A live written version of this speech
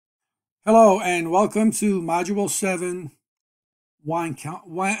Hello and welcome to Module 7 WAN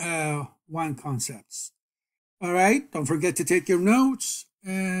Concepts. All right, don't forget to take your notes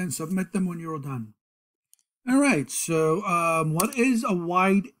and submit them when you're done. All right, so what is a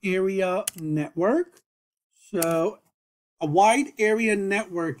wide area network? So a wide area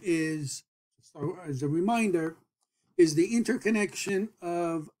network is, so as a reminder, is the interconnection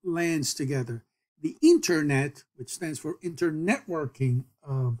of LANs together. The internet, which stands for internetworking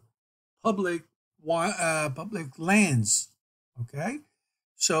of public lands. Okay,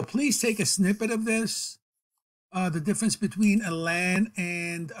 so please take a snippet of this. The difference between a LAN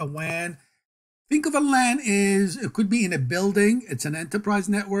and a WAN. Think of a LAN is it could be in a building. It's an enterprise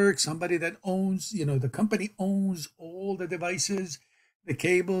network. Somebody that owns, the company owns all the devices, the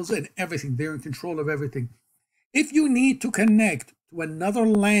cables, and everything. They're in control of everything. If you need to connect to another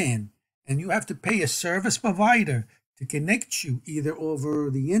LAN and you have to pay a service provider to connect you either over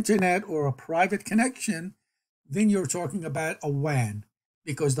the internet or a private connection, then you're talking about a WAN,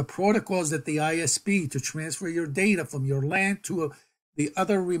 because the protocols that the ISP to transfer your data from your LAN to the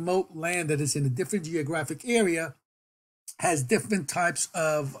other remote LAN that is in a different geographic area has different types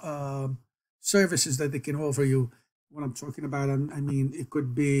of services that they can offer you. What I'm talking about, I mean, it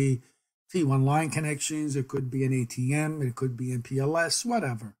could be T1 line connections, it could be an ATM, it could be MPLS,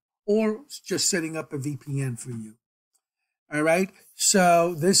 whatever, or just setting up a VPN for you. All right,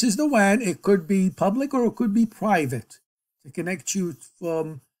 so this is the WAN. It could be public or it could be private to connect you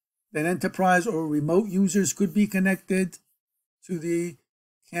from an enterprise, or remote users could be connected to the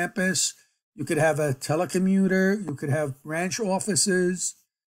campus. You could have a telecommuter, you could have branch offices,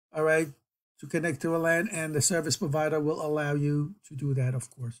 all right, to connect to a LAN, and the service provider will allow you to do that, of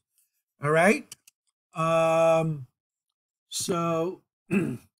course. All right, so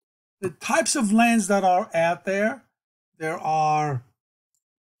the types of LANs that are out there, there are,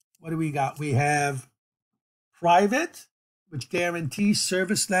 what do we got? We have private, which guarantees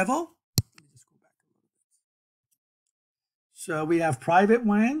service level. Let me just go back a little bit. So we have private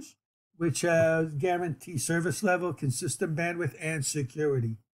WANs, which guarantee service level, consistent bandwidth, and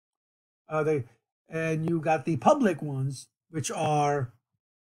security. And you got the public ones, which are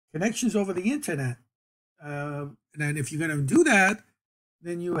connections over the internet. And then if you're going to do that,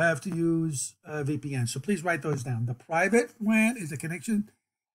 then you have to use VPN. So please write those down. The private WAN is a connection,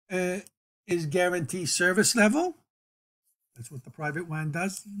 is guarantee service level. That's what the private WAN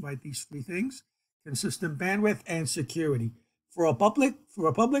does. Write these three things: consistent bandwidth and security. For a public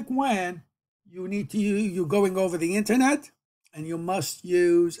WAN, you need to you're going over the internet, and you must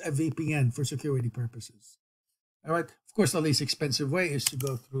use a VPN for security purposes. All right. Of course, the least expensive way is to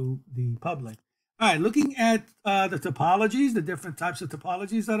go through the public. All right, looking at the topologies, the different types of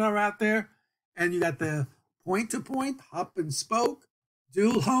topologies that are out there, and you got the point-to-point, hub and spoke,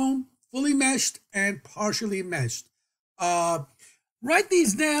 dual home, fully meshed, and partially meshed. Write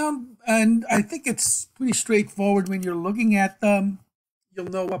these down, and I think it's pretty straightforward when you're looking at them. You'll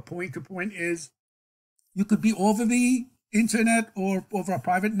know what point-to-point is. You could be over the internet or over a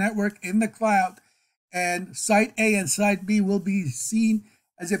private network in the cloud, and site A and site B will be seen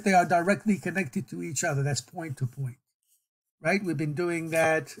as if they are directly connected to each other. That's point-to-point, right? We've been doing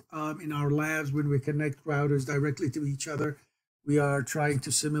that in our labs when we connect routers directly to each other. We are trying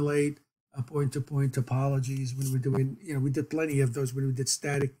to simulate point-to-point topologies when we're doing, we did plenty of those when we did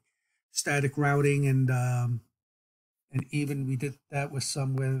static routing, and even we did that with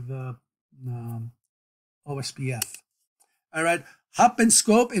some with OSPF. All right. Hub and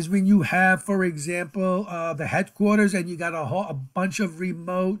scope is when you have, for example, the headquarters, and you got a bunch of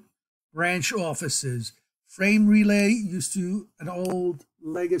remote branch offices. Frame relay used to an old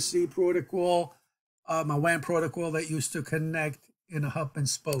legacy protocol, a WAN protocol that used to connect in a hub and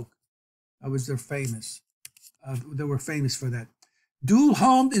spoke. That was their famous. They were famous for that. Dual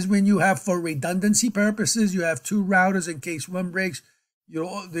home is when you have, for redundancy purposes, you have two routers in case one breaks.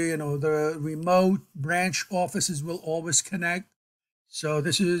 The remote branch offices will always connect. So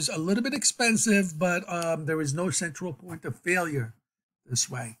this is a little bit expensive, but there is no central point of failure this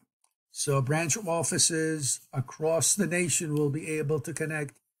way. So branch offices across the nation will be able to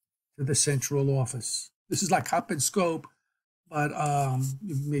connect to the central office. This is like hub and scope, but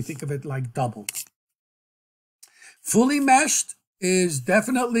you may think of it like double. Fully meshed is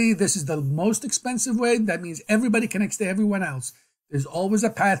definitely, this is the most expensive way. That means everybody connects to everyone else. There's always a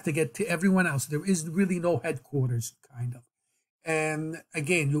path to get to everyone else. There is really no headquarters, kind of. And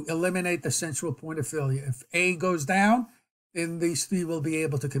again, you eliminate the central point of failure. If A goes down, then these three will be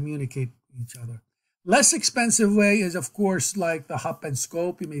able to communicate with each other. Less expensive way is, of course, like the hub and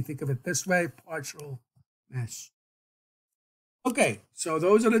scope. You may think of it this way: partial mesh. Okay, so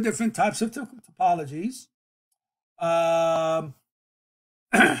those are the different types of topologies. Um,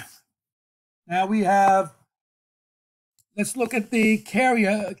 now we have, let's look at the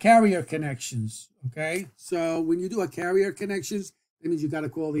carrier connections. Okay, so when you do a carrier connections, that means you got to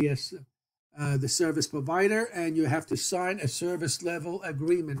call the service provider, and you have to sign a service level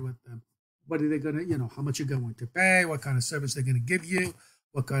agreement with them. What are they going to, how much you're going to pay, what kind of service they're going to give you,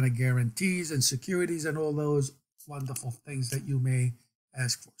 what kind of guarantees and securities, and all those wonderful things that you may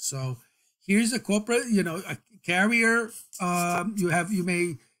ask for. So here's a corporate, a carrier. You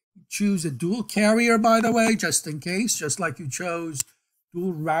may choose a dual carrier, by the way, just in case, just like you chose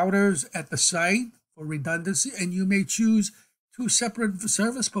dual routers at the site for redundancy, and you may choose two separate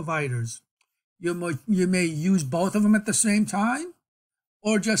service providers. You may use both of them at the same time,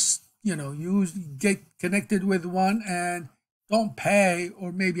 or just get connected with one and don't pay,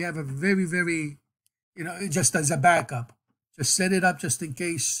 or maybe have a very just as a backup. Just set it up just in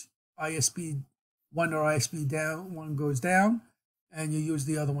case ISP one or ISP down one goes down, and you use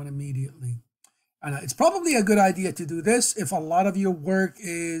the other one immediately. And it's probably a good idea to do this if a lot of your work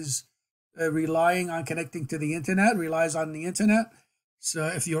is relying on connecting to the internet, relies on the internet. So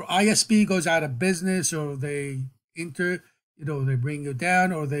if your ISP goes out of business, or they they bring you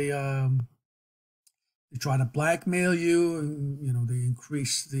down, or they try to blackmail you, and they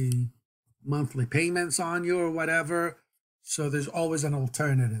increase the monthly payments on you or whatever. So there's always an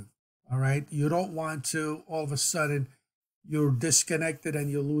alternative. All right, you don't want to all of a sudden you're disconnected and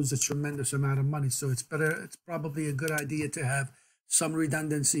you lose a tremendous amount of money. So it's probably a good idea to have some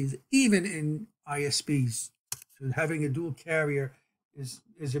redundancies even in ISPs. So having a dual carrier is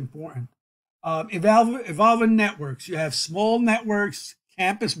important. Evolving networks. You have small networks,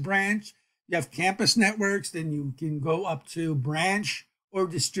 campus branch. You have campus networks, then you can go up to branch or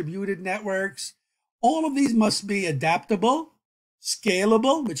distributed networks. All of these must be adaptable,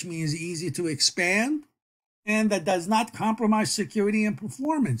 scalable, which means easy to expand, and that does not compromise security and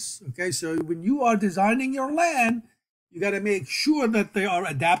performance. Okay, so when you are designing your LAN, you got to make sure that they are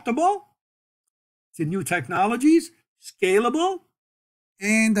adaptable to new technologies, scalable,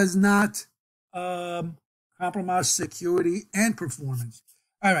 and does not compromise security and performance.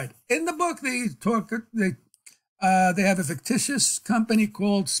 All right. In the book, they have a fictitious company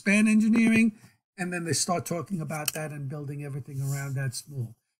called Span Engineering, and then they start talking about that and building everything around that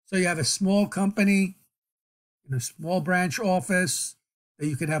small. So you have a small company in a small branch office.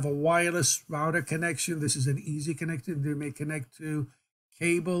 You can have a wireless router connection. This is an easy connection. They may connect to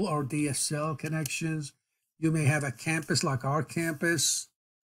cable or DSL connections. You may have a campus like our campus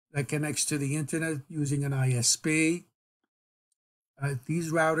that connects to the internet using an ISP.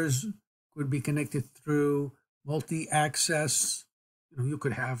 These routers could be connected through multi-access. You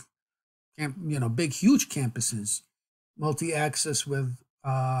could have, big, huge campuses, multi-access with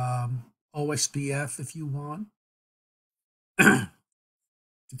OSPF if you want to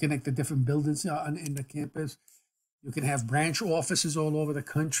connect the different buildings in the campus. You can have branch offices all over the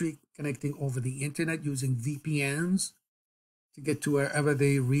country connecting over the internet using VPNs to get to wherever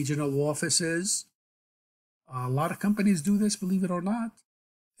the regional office is. A lot of companies do this, believe it or not.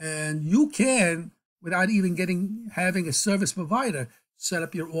 And you can, without even having a service provider, set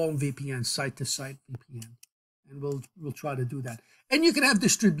up your own VPN, site-to-site VPN. And we'll try to do that. And you can have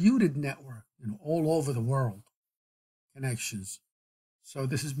distributed network, all over the world connections. So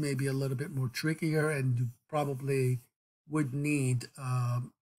this is maybe a little bit more trickier, and you probably would need a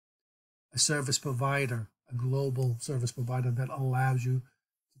service provider, a global service provider that allows you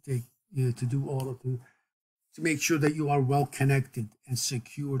to do all of to make sure that you are well connected and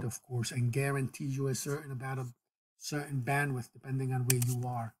secured, of course, and guarantees you a certain bandwidth depending on where you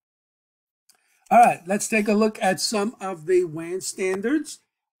are. All right, let's take a look at some of the WAN standards.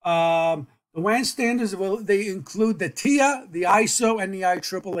 The WAN standards, they include the TIA, the ISO, and the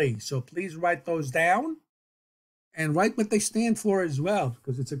IEEE. So please write those down and write what they stand for as well,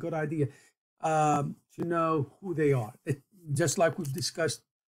 because it's a good idea to know who they are. Just like we've discussed,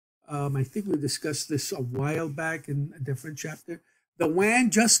 I think we discussed this a while back in a different chapter. The WAN,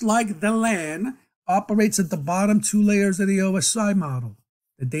 just like the LAN, operates at the bottom two layers of the OSI model,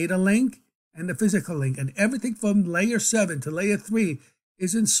 the data link and the physical link. And everything from layer 7 to layer 3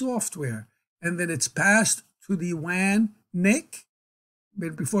 is in software. And then it's passed to the WAN NIC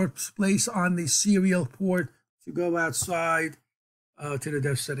before it's placed on the serial port to go outside to the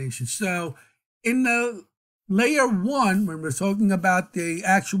destination. So in the layer 1, when we're talking about the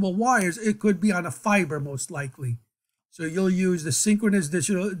actual wires, it could be on a fiber most likely. So you'll use the synchronous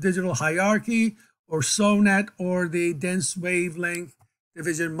digital hierarchy, or SONET, or the dense wavelength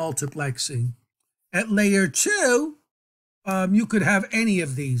division multiplexing. At layer 2, you could have any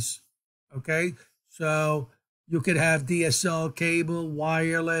of these. Okay, so you could have DSL, cable,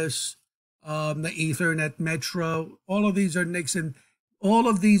 wireless, the Ethernet, Metro. All of these are NICs, and all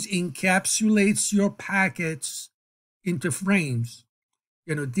of these encapsulates your packets into frames.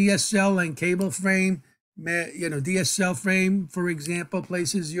 DSL and cable frame. DSL frame, for example,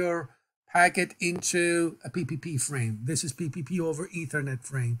 places your packet into a PPP frame. This is PPP over Ethernet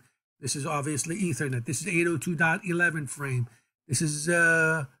frame. This is obviously Ethernet. This is 802.11 frame. This is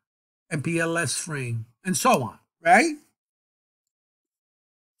MPLS frame, and so on, right?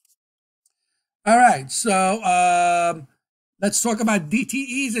 All right, so let's talk about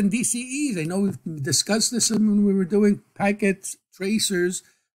DTEs and DCEs. I know we've discussed this when we were doing packet tracers,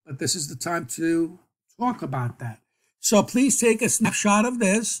 but this is the time to talk about that. So please take a snapshot of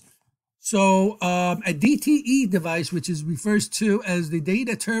this. So a DTE device, which is refers to as the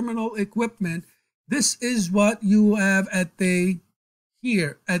data terminal equipment, this is what you have at the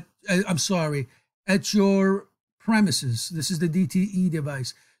here at at your premises. This is the DTE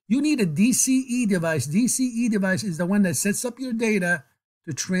device. You need a DCE device. DCE device is the one that sets up your data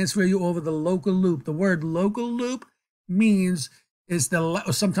to transfer you over the local loop. The word local loop means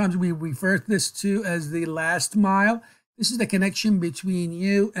sometimes we refer to this to as the last mile. This is the connection between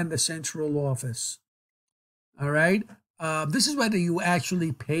you and the central office. All right. This is what you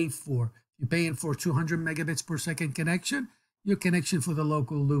actually pay for. You're paying for 200 megabits per second connection. Your connection for the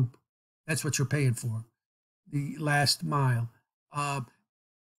local loop. That's what you're paying for. The last mile.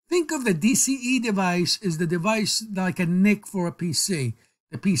 Think of the DCE device as the device like a NIC for a PC.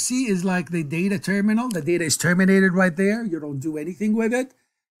 The PC is like the data terminal. The data is terminated right there. You don't do anything with it.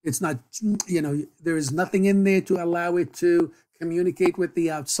 It's not, there is nothing in there to allow it to communicate with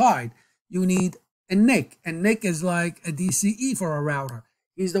the outside. You need a NIC. A NIC is like a DCE for a router.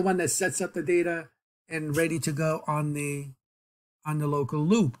 He's the one that sets up the data and ready to go on the local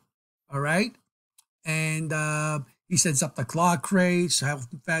loop. All right. And he sets up the clock rates, how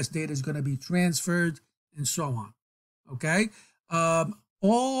fast data is going to be transferred, and so on. Okay.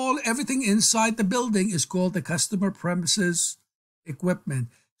 Everything inside the building is called the customer premises equipment.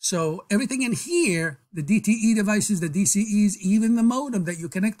 So everything in here, the DTE devices, the DCEs, even the modem that you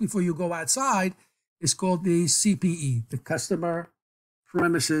connect before you go outside is called the CPE, the customer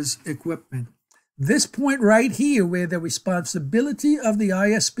premises equipment. This point right here where the responsibility of the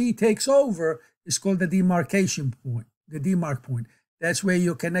ISP takes over is called the demarcation point, the demarc point. That's where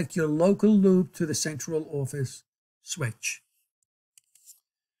you connect your local loop to the central office switch.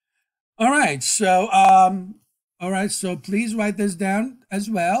 All right, so please write this down as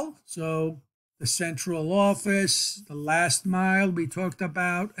well. So the central office, the last mile we talked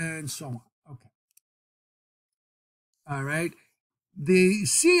about, and so on. Okay. All right. The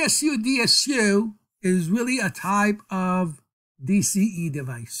CSU-DSU is really a type of DCE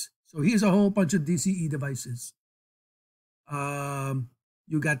device. So here's a whole bunch of DCE devices.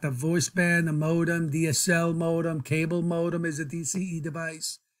 You got the voice band, the modem, DSL modem, cable modem is a DCE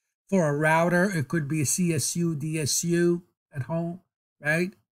device. For a router, it could be a CSU-DSU at home,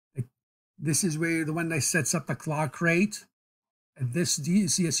 right? This is where the one that sets up the clock rate. At this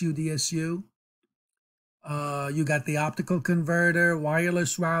CSU-DSU. You got the optical converter,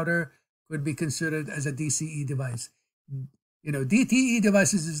 wireless router, could be considered as a DCE device. DTE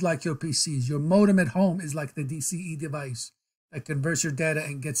devices is like your PCs. Your modem at home is like the DCE device that converts your data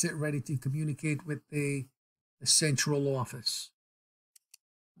and gets it ready to communicate with the central office.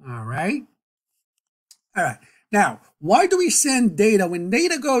 All right. All right. Now, why do we send data? When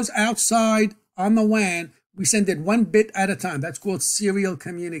data goes outside on the WAN, we send it 1 bit at a time. That's called serial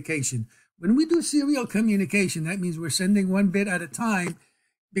communication. When we do serial communication, that means we're sending 1 bit at a time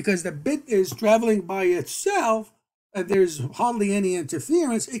because the bit is traveling by itself and there's hardly any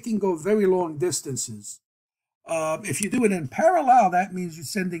interference. It can go very long distances. If you do it in parallel, that means you're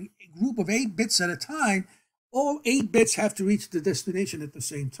sending a group of 8 bits at a time. All 8 bits have to reach the destination at the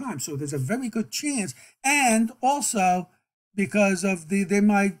same time. So there's a very good chance. And also because of they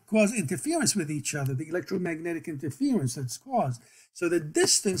might cause interference with each other, the electromagnetic interference that's caused. So the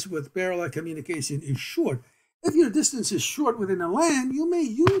distance with parallel communication is short. If your distance is short within a LAN, you may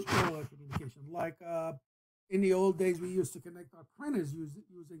use parallel communication. Like in the old days, we used to connect our printers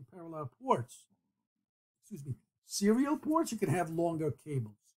using parallel ports. Excuse me, serial ports, you can have longer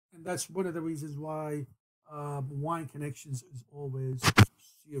cables. And that's one of the reasons why WAN connections is always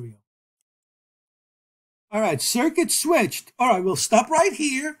serial. All right, circuit switched. All right, we'll stop right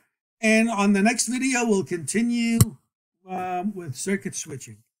here. And on the next video, we'll continue with circuit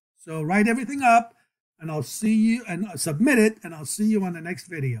switching. So write everything up and I'll see you and submit it and I'll see you on the next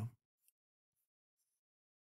video.